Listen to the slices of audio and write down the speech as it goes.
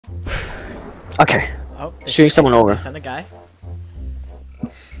Okay. Oh, Shooting someone over. Send a guy.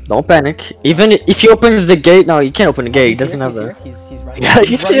 Don't panic. Even if he opens the gate, no, you can't open the gate. He He's doesn't here, have a. he's running. Yeah,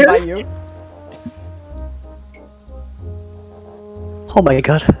 he's running here. by you. Oh my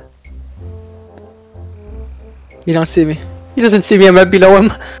god. You don't see me. He doesn't see me. I'm right below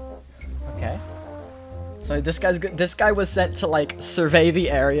him. Okay. So this guy was sent to like survey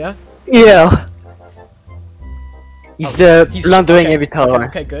the area. Yeah. He's blundering okay, every tower.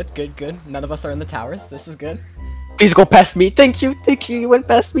 Okay, good. None of us are in the towers. This is good. Please go past me. Thank you. You went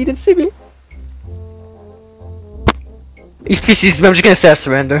past me. Didn't see me. These PCs. I'm just gonna say I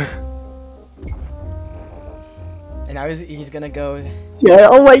surrender. And now he's gonna go. Yeah.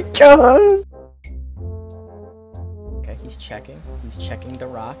 Oh my god. Okay, he's checking. He's checking the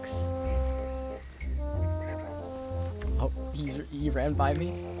rocks. Oh, he ran by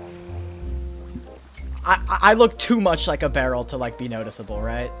me. I look too much like a barrel to like be noticeable,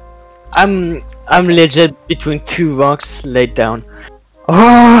 right? I'm legit between two rocks laid down.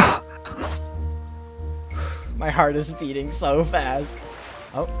 Oh! My heart is beating so fast.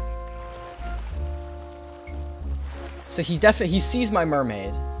 Oh. So he sees my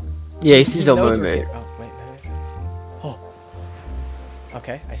mermaid. Yeah, he sees the knows we're mermaid. here. Oh, wait. Oh.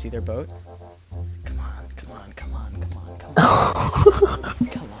 Okay, I see their boat. Come on.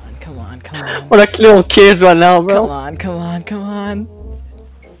 What a little kids right now, bro. Come on.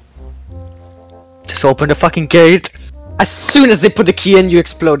 Just open the fucking gate. As soon as they put the key in, you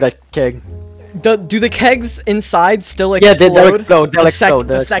explode that keg. Do the kegs inside still explode? Yeah, they'll explode. They'll explode.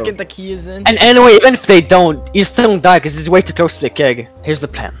 The second the key is in? And anyway, even if they don't, you still don't die because it's way too close to the keg. Here's the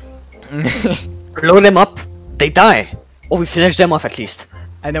plan. Blow them up, they die. Or we finish them off at least.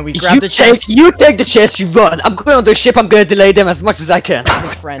 And then we grab the chest. You take the chest, you run. I'm going on the ship, I'm gonna delay them as much as I can.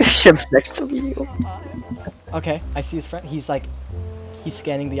 His friend. The ship's next to me. Okay, I see his friend. He's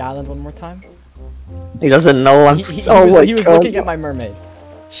scanning the island one more time. He doesn't know I'm. He was looking at my mermaid.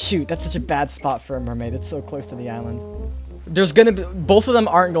 Shoot, that's such a bad spot for a mermaid. It's so close to the island. There's gonna be both of them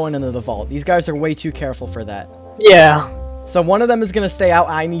aren't going into the vault. These guys are way too careful for that. Yeah. So one of them is gonna stay out.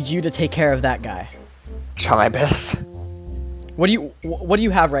 I need you to take care of that guy. Try my best. What do you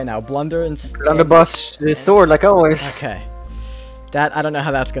have right now? Blunder and Blunderbuss, the sword like always. Okay. That I don't know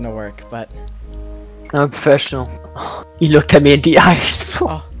how that's gonna work, but I'm a professional. He looked at me in the eyes.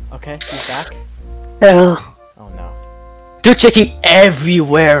 oh, okay. He's back. Hell. Oh no. They're checking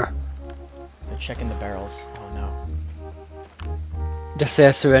everywhere. They're checking the barrels. Oh no. Just say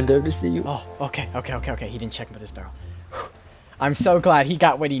I surrender to see you. Oh, okay. He didn't check with his barrel. I'm so glad he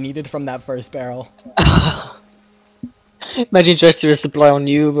got what he needed from that first barrel. Imagine trying to supply on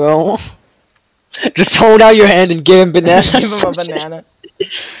you, bro. Just hold out your hand and give him bananas. Give him a banana.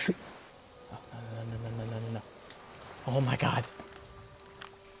 Oh, no. Oh my god.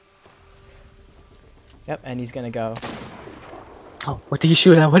 Yep, and he's gonna go. Oh, what did he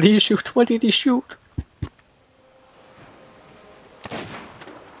shoot at? What did he shoot? What did he shoot?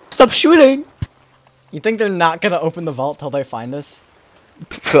 Stop shooting! You think they're not gonna open the vault till they find us?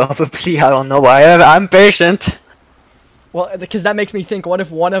 Probably, I don't know. I'm patient. Well, because that makes me think, what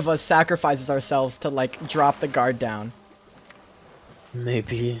if one of us sacrifices ourselves to, like, drop the guard down?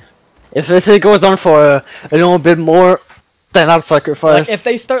 Maybe. If it goes on for a little bit more, then I'll sacrifice. Like, if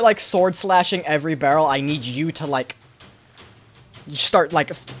they start, like, sword slashing every barrel, I need you to, like, start,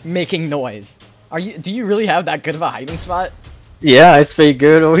 like, making noise. Do you really have that good of a hiding spot? Yeah, it's pretty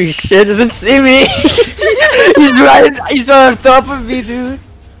good. Holy shit, doesn't see me! He's right on top of me, dude!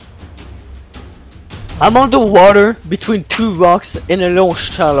 I'm on the water between two rocks in a little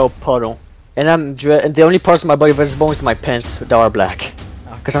shallow puddle. And and the only parts of my body visible is my pants that are black.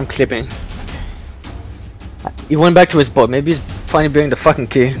 Because I'm clipping. He went back to his boat. Maybe he's finally bringing the fucking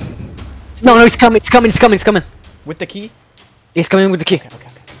key. No, he's coming. With the key? He's coming with the key. Okay.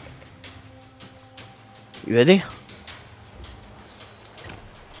 You ready?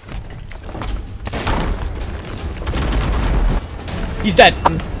 He's dead.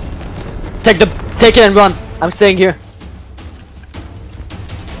 Take it and run. I'm staying here.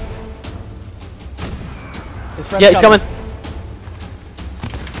 His friend's he's coming.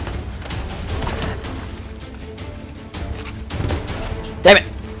 Damn it.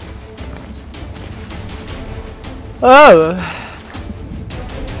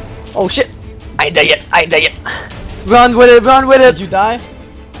 Oh shit. I ain't dead yet. Run with it. Did you die?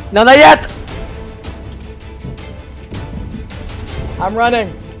 No, not yet. I'm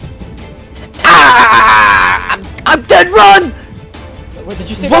running. Ah! I'm dead, run! Wait, did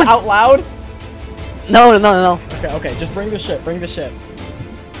you say that out loud? No. Okay, just bring the ship.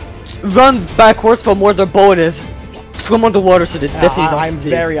 Run backwards from where their boat is. Swim underwater so they definitely don't I'm see.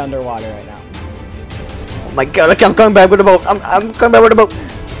 very underwater right now. Oh my god, okay, I'm coming back with a boat. I'm coming back with a boat.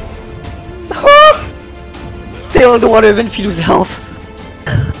 Stay on the water even if you lose health.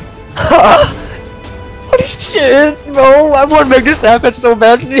 Holy shit, bro. I want to make this happen so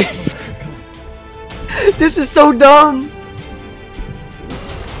badly. This is so dumb.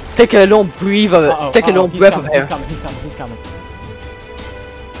 Take a long breathe of it. Take a long breath of air. He's coming.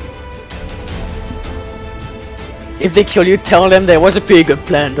 If they kill you, tell them there was a pretty good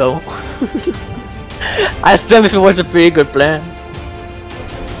plan though. Ask them if it was a pretty good plan.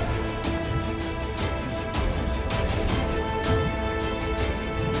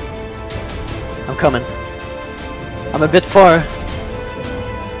 I'm coming. I'm a bit far.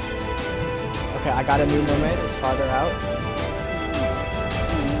 Okay, I got a new mermaid. It's farther out.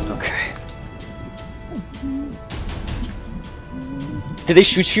 Okay. Did they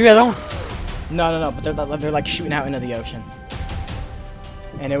shoot you at all? No, but they're like shooting out into the ocean.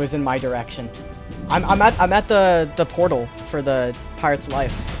 And it was in my direction. I'm at the portal for the pirate's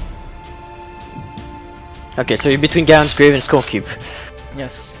life. Okay, so you're between Gallon's Grave and Skullkeep.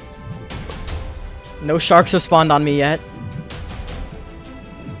 Yes. No sharks have spawned on me yet.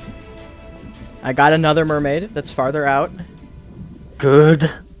 I got another mermaid that's farther out.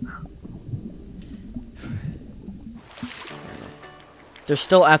 Good. They're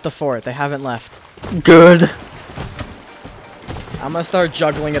still at the fort. They haven't left. Good. I'm gonna start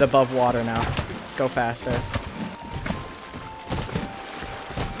juggling it above water now. Go faster.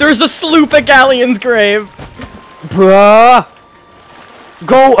 There's a sloop at Galleon's Grave! Bruh!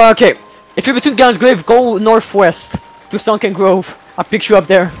 Go, okay. If you're between Gallon's Grave, go northwest to Sunken Grove. I'll pick you up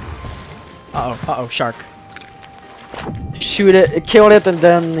there. Uh-oh, shark. Shoot it, kill it, and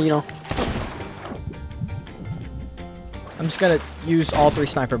then, you know. I'm just gonna use all 3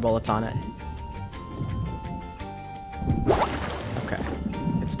 sniper bullets on it. Okay,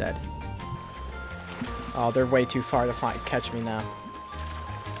 it's dead. Oh, they're way too far to catch me now.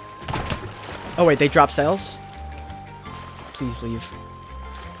 Oh wait, they dropped sails? Please leave.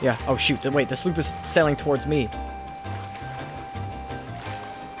 Yeah, oh shoot, wait, the sloop is sailing towards me.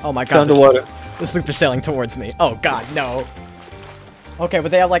 Oh my god, the sloop is sailing towards me. Oh god, no. Okay, but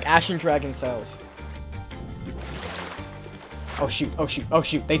they have like Ashen Dragon sails. Oh shoot,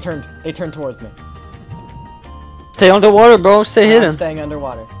 they turned towards me. Stay underwater, bro, stay hidden. I'm staying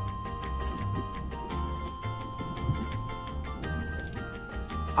underwater.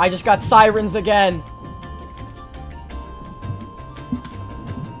 I just got sirens again.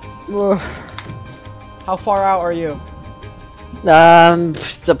 How far out are you?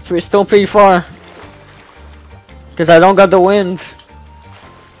 Still pretty far. Cause I don't got the wind.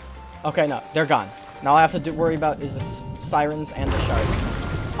 Okay, no, they're gone. Now all I have to worry about is the sirens and the shark.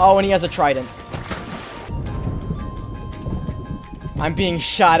 Oh, and he has a trident. I'm being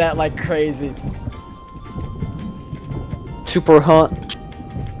shot at like crazy. Super hot.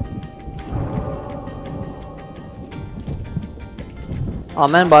 Oh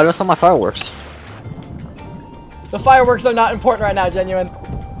man, but I lost all my fireworks. The fireworks are not important right now, Genuine.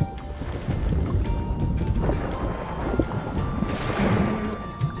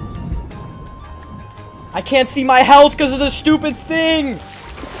 I can't see my health because of the stupid thing!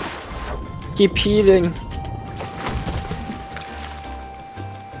 Keep healing.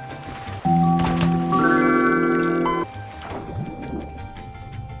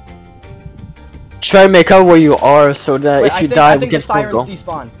 Try to make out where you are so that if you die, we can still go.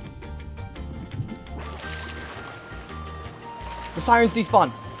 Despawn. The sirens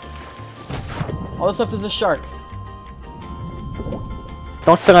despawn. All that's left is a shark.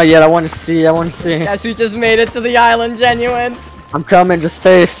 Don't send out yet, I want to see, Guess who just made it to the island, Genuine? I'm coming, just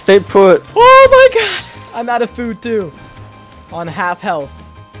stay put. Oh my god! I'm out of food too. On half health.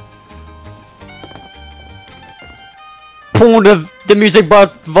 Pull the music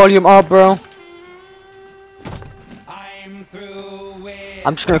volume up, bro.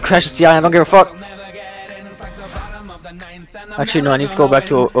 I'm just gonna crash into the island, I don't give a fuck. Actually, no, I need to go back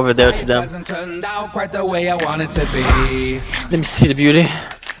to over there to them. Let me see the beauty.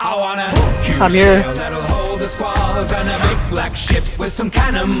 I'm here.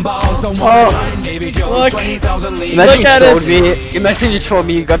 Imagine you told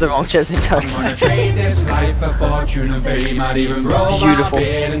me you got the wrong chest in time. Beautiful.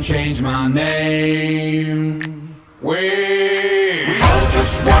 We all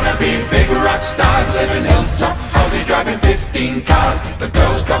just wanna be big rock stars, living hilltop houses, driving 15 cars. The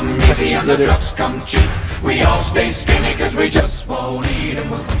girls come easy and the drugs come cheap. We all stay skinny cause we just won't eat,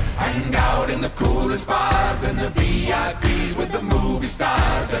 and we'll hang out in the coolest bars and the VIPs with the movie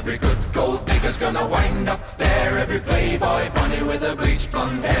stars. Every good gold digger's gonna wind up there, every playboy bunny with a bleached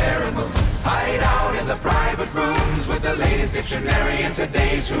blonde hair, and we'll hide out in the the private rooms with the latest dictionary and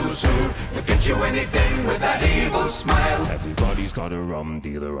today's who's who. They'll get you anything with that evil smile. Everybody's got a rum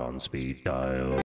dealer on speed dial.